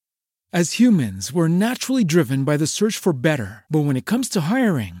As humans, we're naturally driven by the search for better. But when it comes to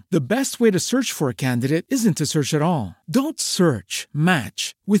hiring, the best way to search for a candidate isn't to search at all. Don't search,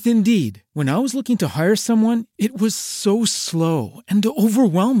 match with Indeed. When I was looking to hire someone, it was so slow and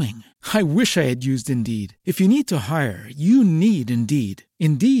overwhelming. I wish I had used Indeed. If you need to hire, you need Indeed.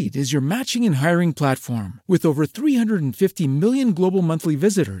 Indeed is your matching and hiring platform with over 350 million global monthly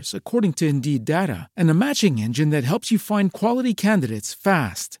visitors, according to Indeed data, and a matching engine that helps you find quality candidates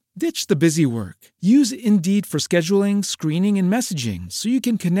fast. Ditch the busy work. Use Indeed for scheduling, screening, and messaging so you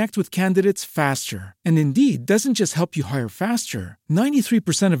can connect with candidates faster. And Indeed doesn't just help you hire faster.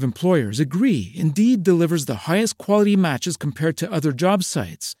 93% of employers agree Indeed delivers the highest quality matches compared to other job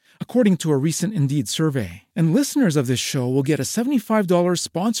sites, according to a recent Indeed survey. And listeners of this show will get a $75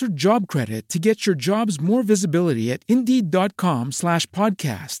 sponsored job credit to get your jobs more visibility at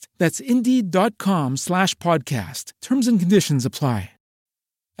Indeed.com/podcast. That's Indeed.com/podcast. Terms and conditions apply.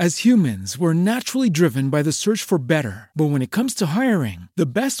 As humans, we're naturally driven by the search for better. But when it comes to hiring, the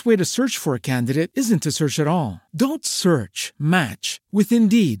best way to search for a candidate isn't to search at all. Don't search, match with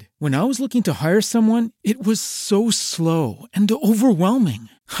Indeed. When I was looking to hire someone, it was so slow and overwhelming.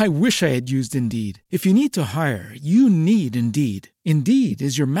 I wish I had used Indeed. If you need to hire, you need Indeed. Indeed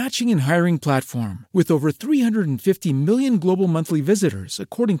is your matching and hiring platform with over 350 million global monthly visitors,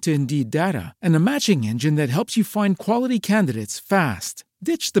 according to Indeed data, and a matching engine that helps you find quality candidates fast.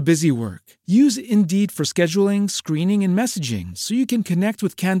 Ditch the busy work. Use Indeed for scheduling, screening, and messaging so you can connect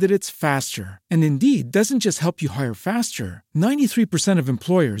with candidates faster. And Indeed doesn't just help you hire faster. 93% of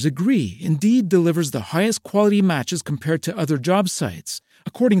employers agree Indeed delivers the highest quality matches compared to other job sites,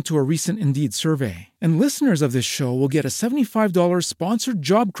 according to a recent Indeed survey. And listeners of this show will get a $75 sponsored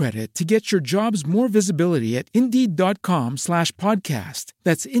job credit to get your jobs more visibility at Indeed.com/podcast.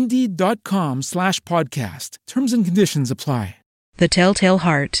 That's Indeed.com/podcast. Terms and conditions apply. The Telltale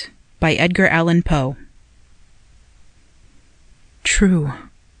Heart by Edgar Allan Poe. True,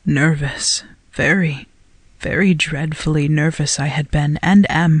 nervous, very, very dreadfully nervous I had been and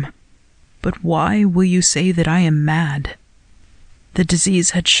am. But why will you say that I am mad? The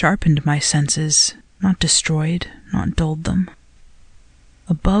disease had sharpened my senses, not destroyed, not dulled them.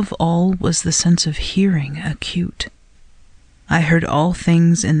 Above all was the sense of hearing acute. I heard all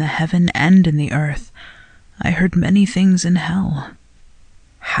things in the heaven and in the earth. I heard many things in hell.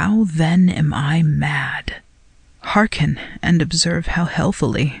 How then am I mad? Hearken and observe how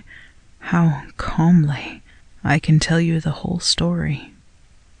healthily, how calmly I can tell you the whole story.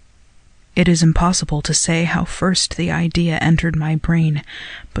 It is impossible to say how first the idea entered my brain,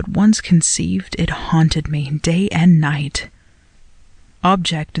 but once conceived it haunted me day and night.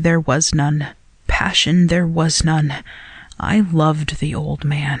 Object there was none, passion there was none. I loved the old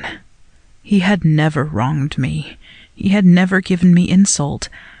man. He had never wronged me. He had never given me insult.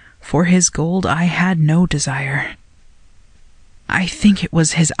 For his gold I had no desire. I think it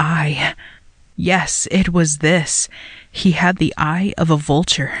was his eye. Yes, it was this. He had the eye of a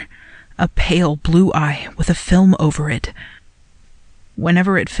vulture, a pale blue eye with a film over it.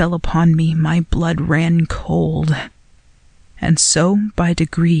 Whenever it fell upon me, my blood ran cold. And so, by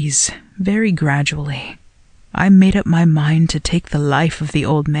degrees, very gradually, I made up my mind to take the life of the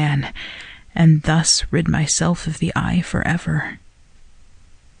old man, and thus rid myself of the eye forever.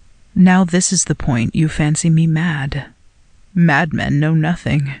 Now this is the point you fancy me mad. Madmen know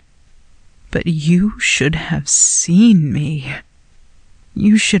nothing. But you should have seen me.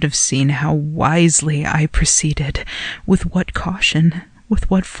 You should have seen how wisely I proceeded, with what caution, with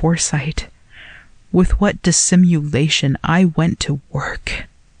what foresight, with what dissimulation I went to work.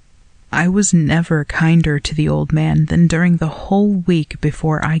 I was never kinder to the old man than during the whole week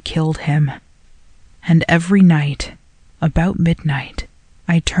before I killed him. And every night, about midnight,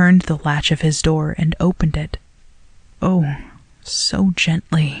 I turned the latch of his door and opened it. Oh, so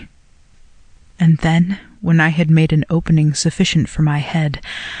gently. And then, when I had made an opening sufficient for my head,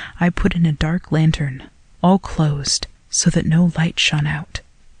 I put in a dark lantern, all closed, so that no light shone out.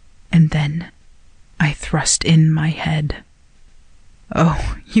 And then I thrust in my head.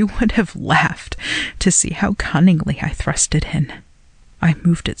 Oh, you would have laughed to see how cunningly I thrust it in. I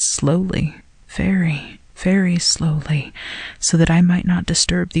moved it slowly, very, very slowly, so that I might not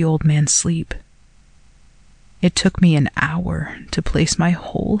disturb the old man's sleep. It took me an hour to place my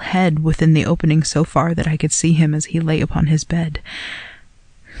whole head within the opening so far that I could see him as he lay upon his bed.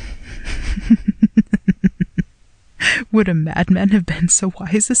 Would a madman have been so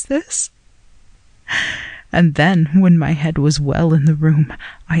wise as this? And then, when my head was well in the room,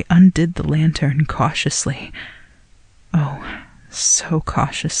 I undid the lantern cautiously. Oh, so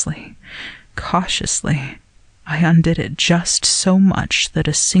cautiously, cautiously, I undid it just so much that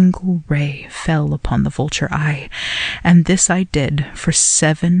a single ray fell upon the vulture eye, and this I did for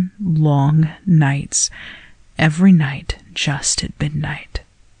 7 long nights, every night just at midnight.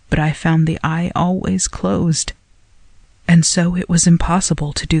 But I found the eye always closed, and so it was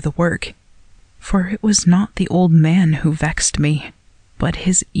impossible to do the work, for it was not the old man who vexed me, but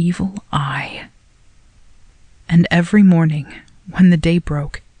his evil eye. And every morning, when the day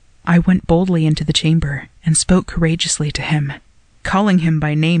broke, I went boldly into the chamber and spoke courageously to him, calling him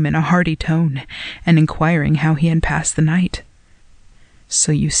by name in a hearty tone, and inquiring how he had passed the night.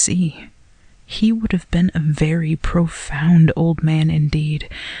 So you see, he would have been a very profound old man indeed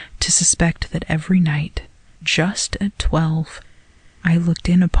to suspect that every night, just at 12, I looked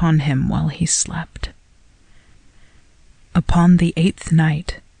in upon him while he slept. Upon the 8th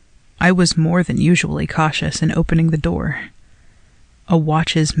night, I was more than usually cautious in opening the door. A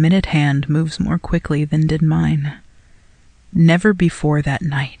watch's minute hand moves more quickly than did mine. Never before that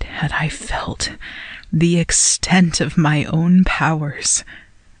night had I felt the extent of my own powers,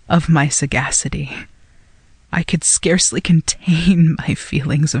 of my sagacity. I could scarcely contain my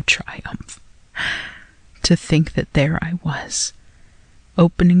feelings of triumph. To think that there I was,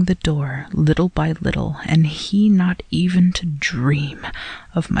 opening the door little by little, and he not even to dream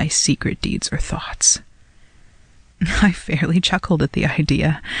of my secret deeds or thoughts. I fairly chuckled at the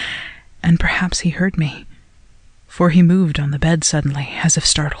idea, and perhaps he heard me, for he moved on the bed suddenly, as if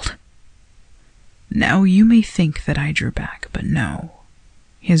startled. Now you may think that I drew back, but no.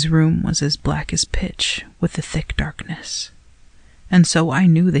 His room was as black as pitch, with the thick darkness, and so I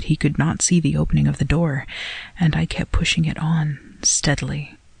knew that he could not see the opening of the door, and I kept pushing it on,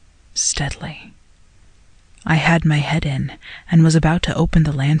 steadily, steadily. I had my head in, and was about to open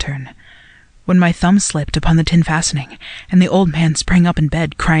the lantern, when my thumb slipped upon the tin fastening, and the old man sprang up in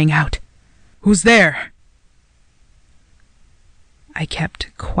bed, crying out, "Who's there?" I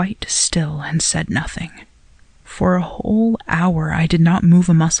kept quite still and said nothing. For a whole hour I did not move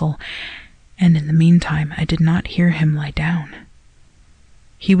a muscle, and in the meantime I did not hear him lie down.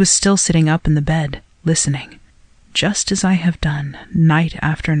 He was still sitting up in the bed, listening, just as I have done night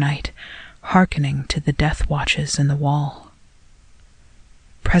after night, hearkening to the death watches in the wall.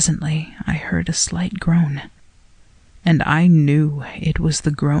 Presently I heard a slight groan, and I knew it was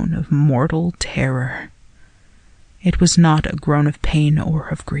the groan of mortal terror. It was not a groan of pain or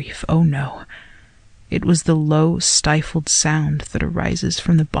of grief, oh no. It was the low, stifled sound that arises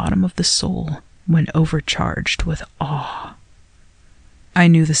from the bottom of the soul when overcharged with awe. I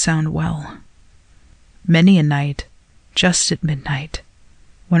knew the sound well. Many a night, just at midnight,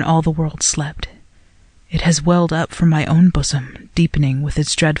 when all the world slept, it has welled up from my own bosom, deepening with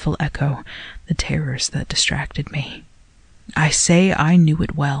its dreadful echo the terrors that distracted me. I say I knew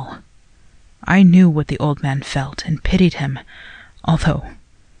it well. I knew what the old man felt and pitied him, although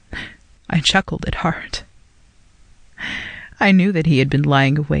I chuckled at heart. I knew that he had been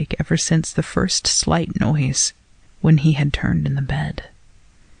lying awake ever since the first slight noise, when he had turned in the bed.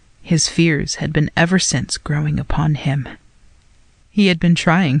 His fears had been ever since growing upon him. He had been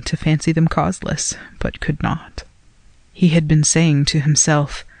trying to fancy them causeless, but could not. He had been saying to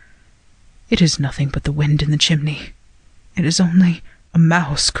himself, "It is nothing but the wind in the chimney. It is only a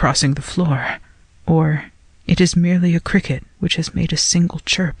mouse crossing the floor," or "It is merely a cricket which has made a single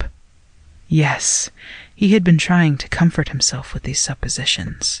chirp." Yes, he had been trying to comfort himself with these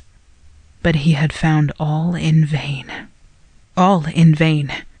suppositions, but he had found all in vain. All in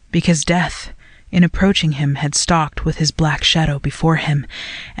vain, because death, in approaching him, had stalked with his black shadow before him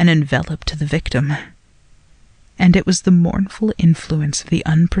and enveloped the victim. And it was the mournful influence of the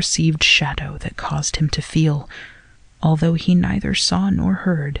unperceived shadow that caused him to feel, although he neither saw nor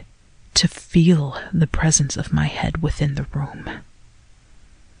heard, to feel the presence of my head within the room.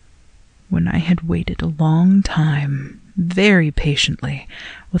 When I had waited a long time, very patiently,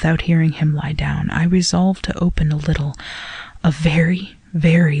 without hearing him lie down, I resolved to open a very,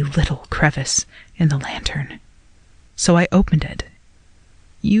 very little crevice in the lantern. So I opened it.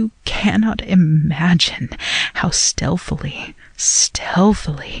 You cannot imagine how stealthily,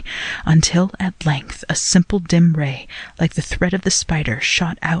 until at length a simple dim ray, like the thread of the spider,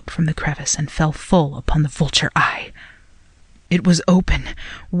 shot out from the crevice and fell full upon the vulture eye. It was open,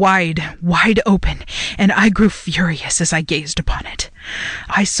 wide open, and I grew furious as I gazed upon it.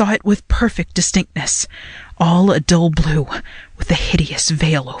 I saw it with perfect distinctness, all a dull blue, with a hideous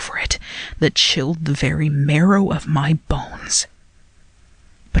veil over it that chilled the very marrow of my bones.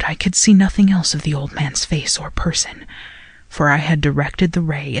 But I could see nothing else of the old man's face or person, for I had directed the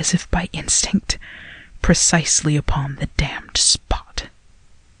ray, as if by instinct, precisely upon the damned spot.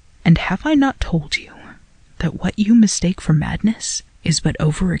 And have I not told you that what you mistake for madness is but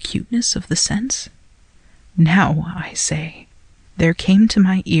over-acuteness of the sense? Now, I say, there came to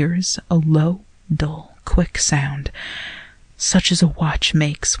my ears a low, dull, quick sound, such as a watch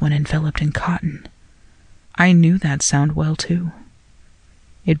makes when enveloped in cotton. I knew that sound well, too.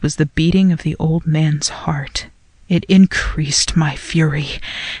 It was the beating of the old man's heart. It increased my fury,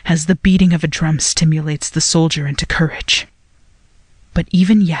 as the beating of a drum stimulates the soldier into courage. But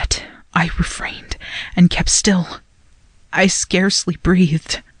even yet, I refrained and kept still. I scarcely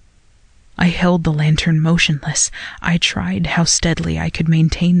breathed. I held the lantern motionless. I tried how steadily I could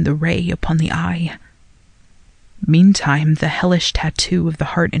maintain the ray upon the eye. Meantime, the hellish tattoo of the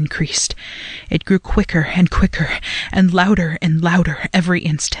heart increased. It grew quicker and quicker, and louder every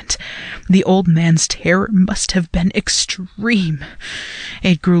instant. The old man's terror must have been extreme.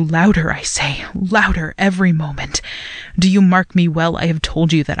 It grew louder, I say, louder every moment. Do you mark me well? I have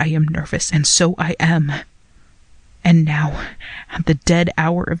told you that I am nervous, and so I am. And now, at the dead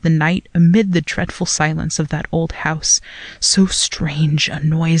hour of the night, amid the dreadful silence of that old house, so strange a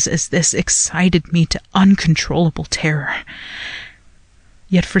noise as this excited me to uncontrollable terror.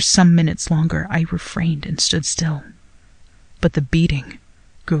 Yet for some minutes longer I refrained and stood still. But the beating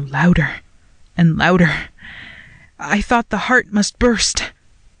grew louder and louder. I thought the heart must burst,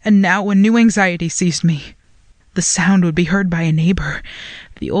 and now a new anxiety seized me. The sound would be heard by a neighbor.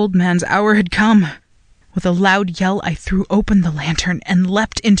 The old man's hour had come. With a loud yell, I threw open the lantern and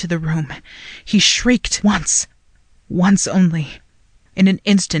leapt into the room. He shrieked once only. In an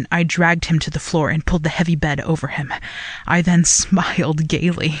instant, I dragged him to the floor and pulled the heavy bed over him. I then smiled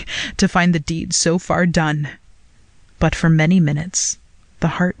gaily to find the deed so far done. But for many minutes, the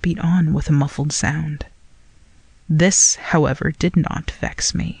heart beat on with a muffled sound. This, however, did not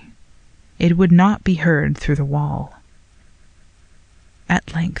vex me. It would not be heard through the wall.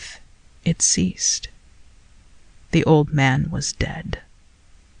 At length, it ceased. The old man was dead.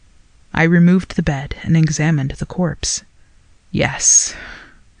 I removed the bed and examined the corpse. Yes,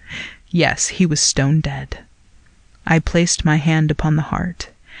 he was stone dead. I placed my hand upon the heart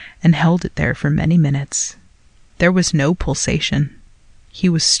and held it there for many minutes. There was no pulsation. He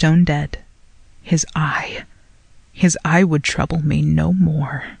was stone dead. His eye would trouble me no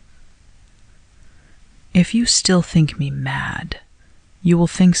more. If you still think me mad, you will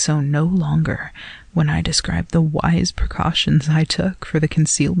think so no longer when I describe the wise precautions I took for the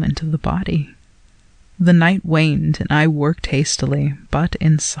concealment of the body. The night waned, and I worked hastily, but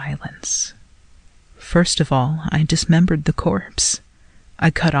in silence. First of all, I dismembered the corpse.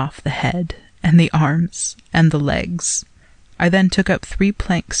 I cut off the head, and the arms, and the legs. I then took up 3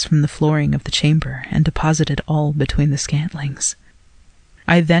 planks from the flooring of the chamber, and deposited all between the scantlings.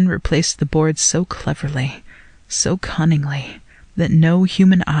 I then replaced the boards so cleverly, so cunningly, that no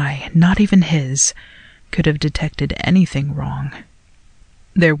human eye, not even his, could have detected anything wrong.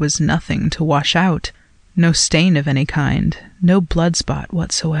 There was nothing to wash out, no stain of any kind, no blood spot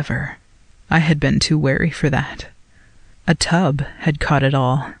whatsoever. I had been too wary for that. A tub had caught it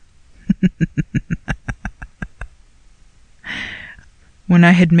all. When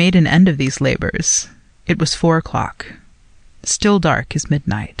I had made an end of these labors, it was 4 o'clock, still dark as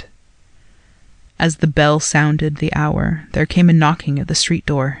midnight. As the bell sounded the hour, there came a knocking at the street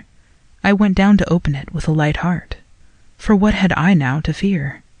door. I went down to open it with a light heart, for what had I now to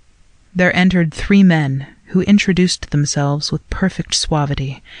fear? There entered 3 men who introduced themselves with perfect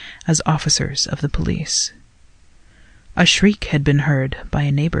suavity as officers of the police. A shriek had been heard by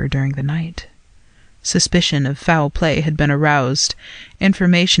a neighbor during the night. Suspicion of foul play had been aroused,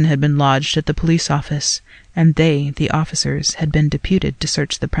 information had been lodged at the police office, and they, the officers, had been deputed to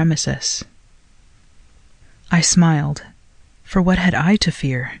search the premises. I smiled, for what had I to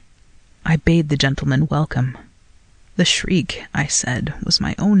fear? I bade the gentleman welcome. The shriek, I said, was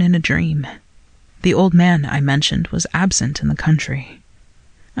my own in a dream. The old man, I mentioned, was absent in the country.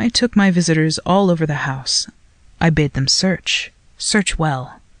 I took my visitors all over the house. I bade them search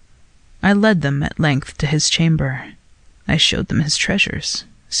well. I led them at length to his chamber. I showed them his treasures,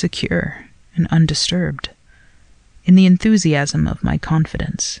 secure and undisturbed. In the enthusiasm of my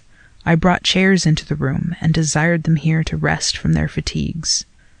confidence, I brought chairs into the room and desired them here to rest from their fatigues,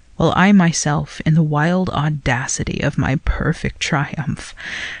 while I myself, in the wild audacity of my perfect triumph,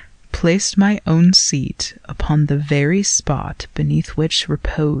 placed my own seat upon the very spot beneath which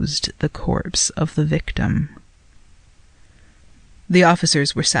reposed the corpse of the victim. The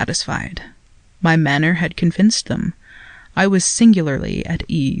officers were satisfied. My manner had convinced them. I was singularly at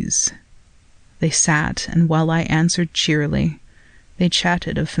ease. They sat, and while I answered cheerily, they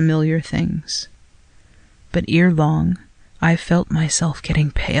chatted of familiar things. But ere long, I felt myself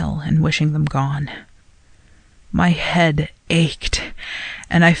getting pale and wishing them gone. My head ached,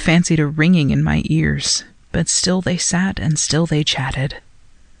 and I fancied a ringing in my ears, but still they sat and still they chatted.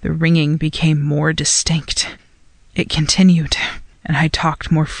 The ringing became more distinct. It continued, and I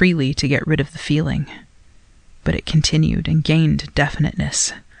talked more freely to get rid of the feeling. But it continued and gained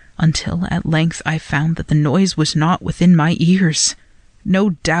definiteness, until at length I found that the noise was not within my ears.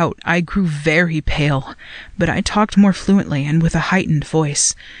 No doubt I grew very pale, but I talked more fluently and with a heightened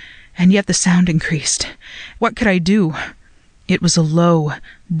voice, and yet the sound increased. What could I do? It was a low,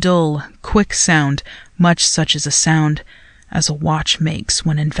 dull, quick sound, much such as a sound as a watch makes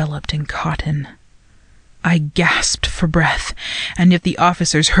when enveloped in cotton. I gasped for breath, and yet the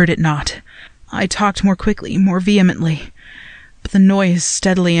officers heard it not. I talked more quickly, more vehemently, but the noise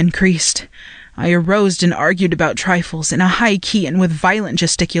steadily increased. I arose and argued about trifles in a high key and with violent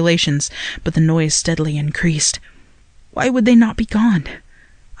gesticulations, but the noise steadily increased. Why would they not be gone?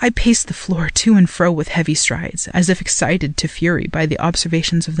 I paced the floor to and fro with heavy strides, as if excited to fury by the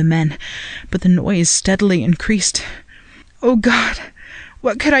observations of the men, but the noise steadily increased. Oh God,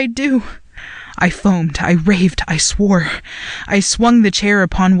 what could I do? I foamed, I raved, I swore. I swung the chair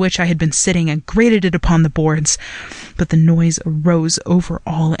upon which I had been sitting and grated it upon the boards. But the noise arose over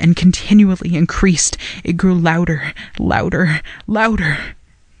all and continually increased. It grew louder, louder, louder.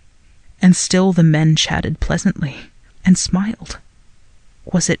 And still the men chatted pleasantly and smiled.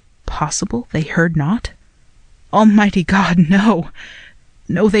 Was it possible they heard not? Almighty God, no!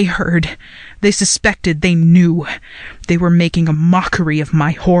 No, they heard. They suspected, they knew. They were making a mockery of my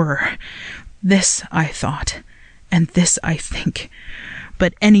horror. This I thought, and this I think.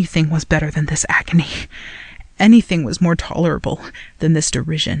 But anything was better than this agony. Anything was more tolerable than this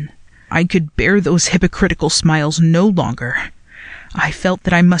derision. I could bear those hypocritical smiles no longer. I felt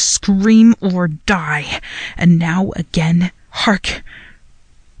that I must scream or die. And now again, hark!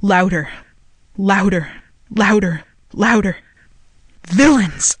 Louder, louder, louder, louder.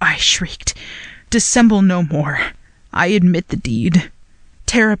 Villains! I shrieked. Dissemble no more. I admit the deed.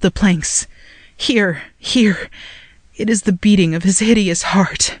 Tear up the planks. Here, here. It is the beating of his hideous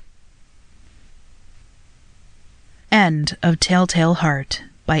heart. End of Telltale Heart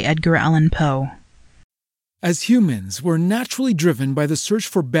by Edgar Allan Poe. As humans, we're naturally driven by the search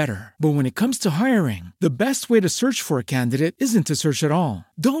for better. But when it comes to hiring, the best way to search for a candidate isn't to search at all.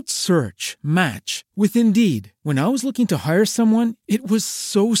 Don't search, match with Indeed. When I was looking to hire someone, it was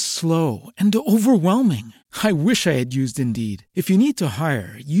so slow and overwhelming. I wish I had used Indeed. If you need to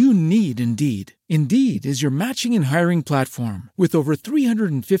hire, you need Indeed. Indeed is your matching and hiring platform with over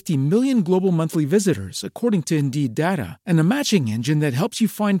 350 million global monthly visitors, according to Indeed data, and a matching engine that helps you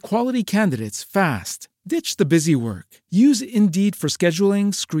find quality candidates fast. Ditch the busy work. Use Indeed for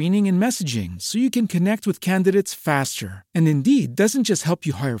scheduling, screening, and messaging so you can connect with candidates faster. And Indeed doesn't just help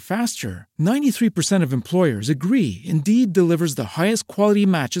you hire faster. 93% of employers agree Indeed delivers the highest quality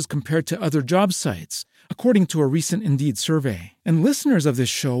matches compared to other job sites, according to a recent Indeed survey. And listeners of this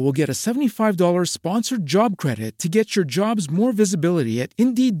show will get a $75 sponsored job credit to get your jobs more visibility at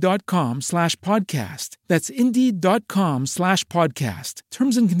Indeed.com/podcast. That's Indeed.com/podcast.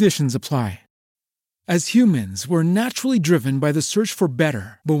 Terms and conditions apply. As humans, we're naturally driven by the search for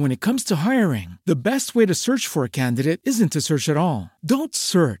better. But when it comes to hiring, the best way to search for a candidate isn't to search at all. Don't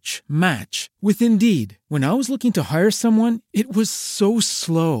search, match with Indeed. When I was looking to hire someone, it was so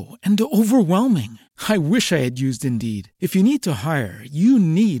slow and overwhelming. I wish I had used Indeed. If you need to hire, you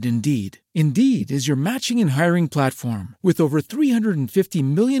need Indeed. Indeed is your matching and hiring platform with over 350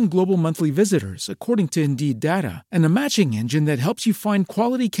 million global monthly visitors, according to Indeed data, and a matching engine that helps you find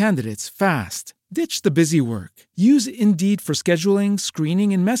quality candidates fast. Ditch the busy work. Use Indeed for scheduling,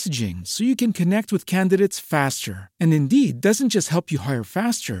 screening, and messaging so you can connect with candidates faster. And Indeed doesn't just help you hire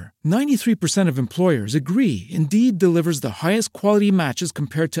faster. 93% of employers agree Indeed delivers the highest quality matches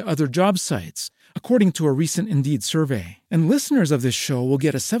compared to other job sites, according to a recent Indeed survey. And listeners of this show will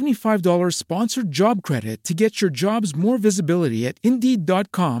get a $75 sponsored job credit to get your jobs more visibility at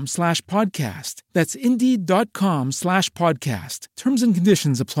Indeed.com/podcast. That's Indeed.com/podcast. Terms and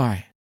conditions apply.